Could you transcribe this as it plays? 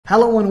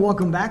Hello and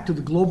welcome back to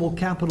the Global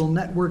Capital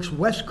Network's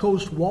West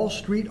Coast Wall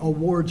Street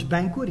Awards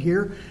Banquet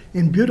here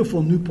in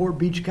beautiful Newport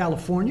Beach,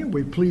 California.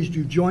 We're pleased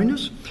you joined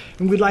us.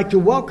 And we'd like to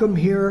welcome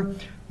here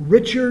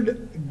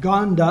Richard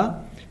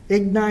Gonda,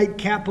 Ignite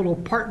Capital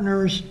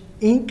Partners,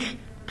 Inc.,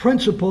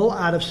 principal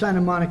out of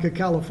Santa Monica,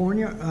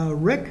 California.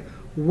 Rick,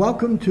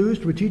 welcome to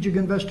Strategic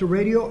Investor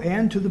Radio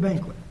and to the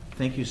banquet.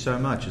 Thank you so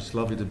much. It's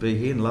lovely to be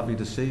here and lovely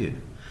to see you.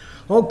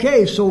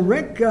 Okay, so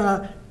Rick,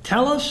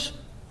 tell us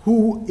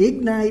who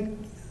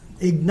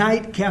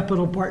Ignite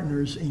Capital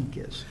Partners, Inc.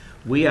 is.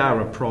 We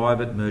are a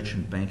private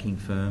merchant banking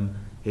firm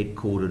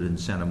headquartered in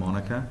Santa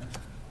Monica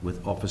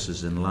with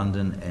offices in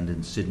London and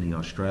in Sydney,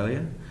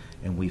 Australia,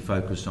 and we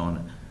focus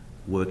on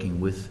working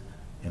with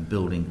and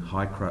building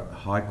high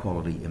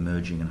quality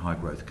emerging and high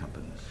growth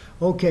companies.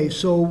 Okay,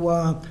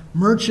 so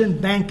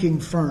merchant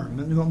banking firm,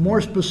 and more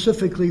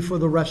specifically for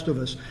the rest of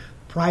us,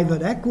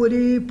 private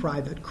equity,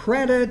 private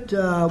credit,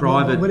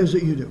 what is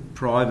it you do?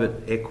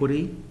 Private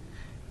equity,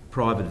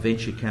 private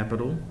venture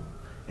capital,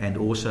 and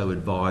also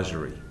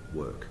advisory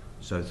work.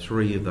 So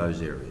 3 of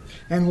those areas.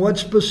 And what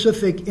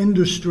specific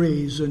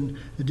industries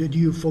did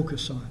you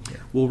focus on?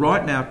 Well,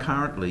 right now,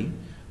 currently,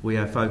 we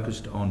are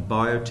focused on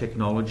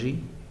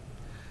biotechnology,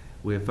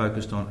 we're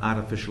focused on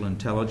artificial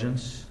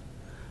intelligence,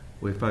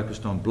 we're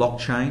focused on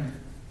blockchain,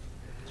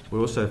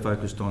 we're also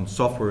focused on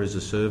software as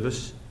a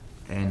service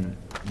and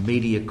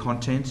media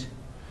content,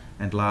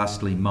 and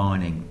lastly,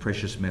 mining,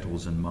 precious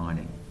metals and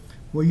mining.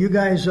 Well, you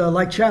guys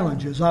like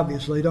challenges,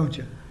 obviously, don't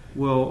you?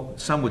 Well,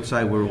 some would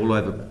say we're all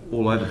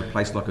over the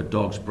place like a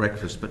dog's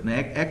breakfast, but in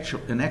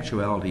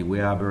actuality, we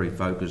are very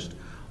focused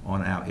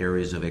on our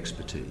areas of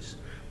expertise.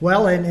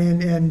 Well,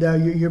 and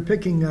you're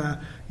picking,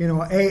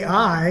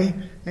 AI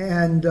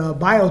and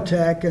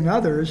biotech and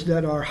others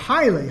that are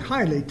highly,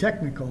 highly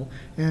technical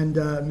and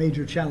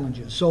major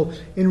challenges. So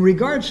in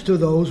regards to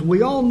those,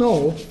 we all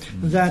know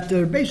that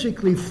there are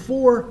basically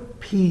 4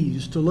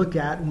 P's to look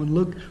at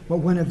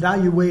when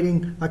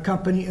evaluating a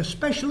company,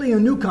 especially a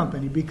new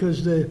company,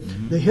 because the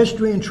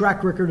history and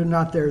track record are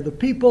not there. The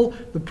people,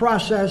 the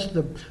process,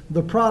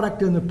 the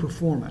product, and the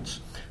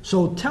performance.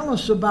 So tell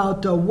us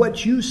about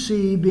what you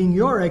see being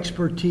your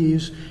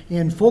expertise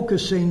in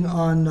focusing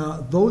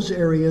on those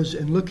areas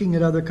and looking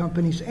at other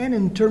companies, and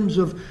in terms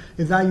of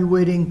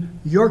evaluating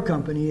your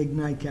company,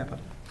 Ignite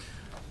Capital.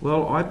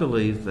 Well, I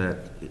believe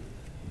that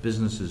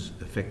business is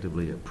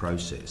effectively a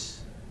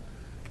process,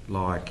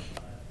 like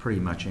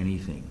pretty much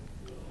anything.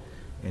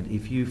 And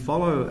if you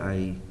follow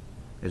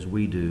as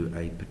we do,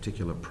 a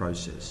particular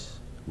process,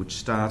 which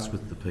starts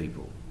with the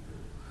people,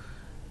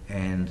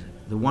 and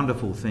the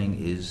wonderful thing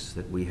is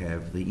that we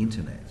have the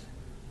internet.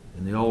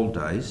 In the old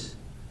days,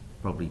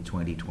 probably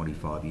 20,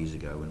 25 years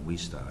ago when we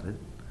started,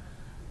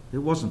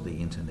 there wasn't the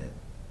internet.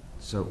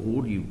 So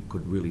all you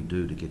could really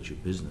do to get your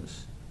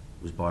business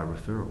was by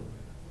referral.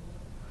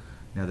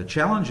 Now the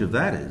challenge of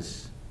that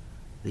is,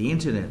 the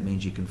internet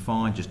means you can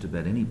find just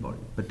about anybody,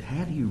 but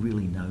how do you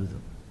really know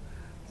them?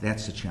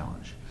 That's the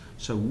challenge.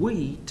 So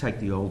we take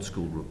the old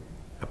school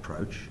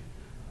approach,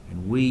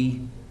 and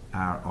we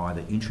are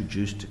either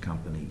introduced to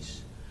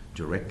companies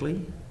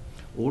directly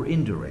or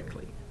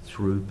indirectly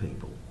through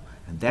people.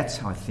 And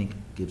that's, I think,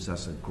 gives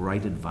us a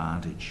great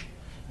advantage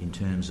in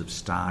terms of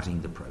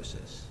starting the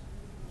process.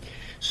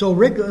 So,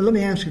 Rick, let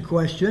me ask you a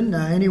question.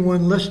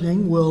 Anyone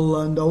listening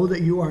will know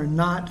that you are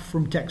not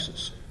from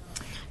Texas.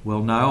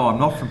 Well, no, I'm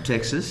not from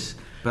Texas,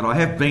 but I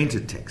have been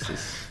to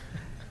Texas.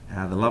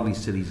 The lovely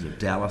cities of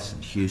Dallas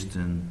and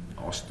Houston,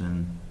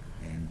 Austin,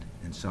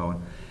 and so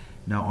on.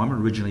 Now, I'm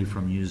originally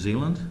from New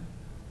Zealand.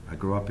 I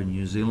grew up in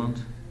New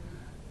Zealand,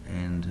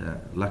 and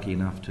lucky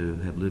enough to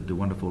have lived a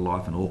wonderful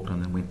life in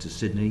Auckland, and went to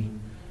Sydney,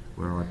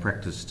 where I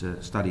practiced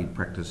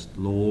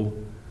law,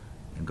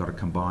 and got a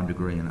combined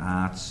degree in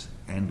arts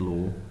and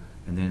law,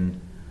 and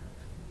then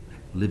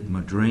lived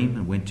my dream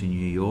and went to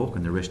New York,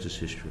 and the rest is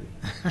history.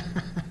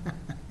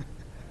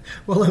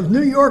 Well, if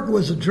New York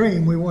was a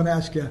dream, we won't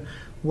ask you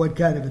what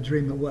kind of a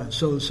dream it was.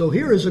 So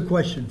here is a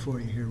question for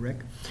you here, Rick.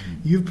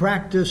 You've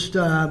practiced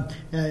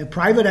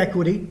private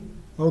equity,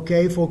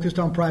 focused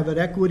on private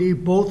equity,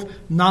 both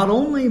not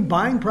only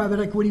buying private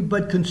equity,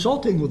 but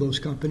consulting with those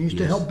companies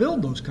to help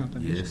build those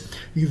companies. Yes.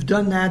 You've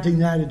done that in the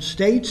United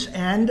States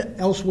and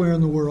elsewhere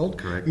in the world.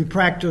 Correct. You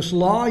practice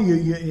law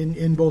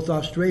in both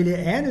Australia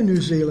and in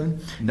New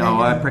Zealand. No,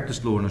 I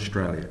practiced law in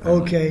Australia.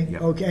 Okay,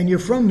 yep. Okay, and you're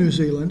from New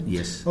Zealand.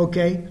 Yes.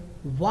 Okay,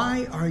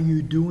 why are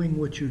you doing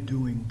what you're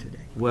doing today?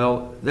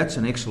 Well, that's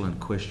an excellent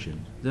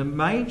question. The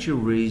major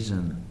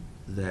reason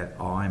that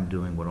I'm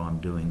doing what I'm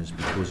doing is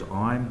because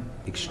I'm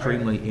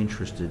extremely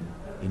interested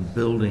in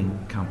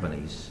building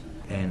companies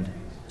and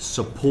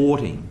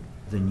supporting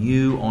the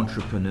new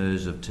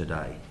entrepreneurs of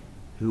today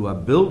who are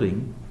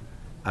building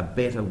a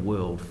better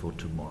world for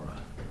tomorrow.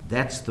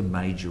 That's the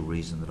major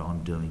reason that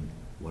I'm doing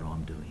what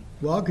I'm doing.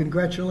 Well,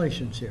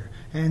 congratulations here.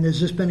 And has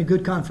this been a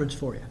good conference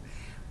for you?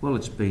 Well,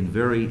 it's been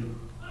very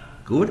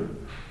good,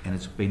 and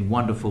it's been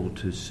wonderful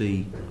to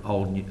see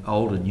old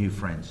and new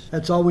friends.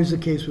 That's always the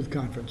case with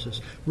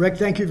conferences. Rick,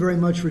 thank you very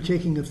much for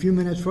taking a few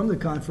minutes from the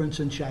conference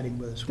and chatting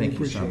with us. Thank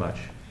you so much.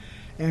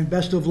 And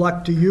best of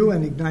luck to you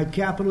and Ignite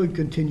Capital and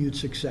continued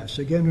success.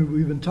 Again,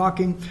 we've been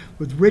talking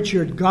with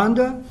Richard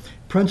Gonda,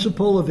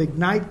 principal of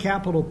Ignite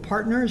Capital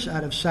Partners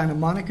out of Santa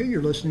Monica.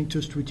 You're listening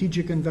to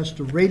Strategic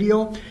Investor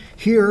Radio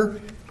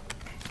here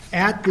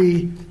at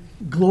the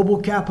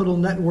Global Capital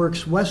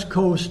Network's West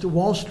Coast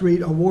Wall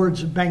Street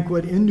Awards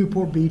Banquet in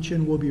Newport Beach,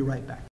 and we'll be right back.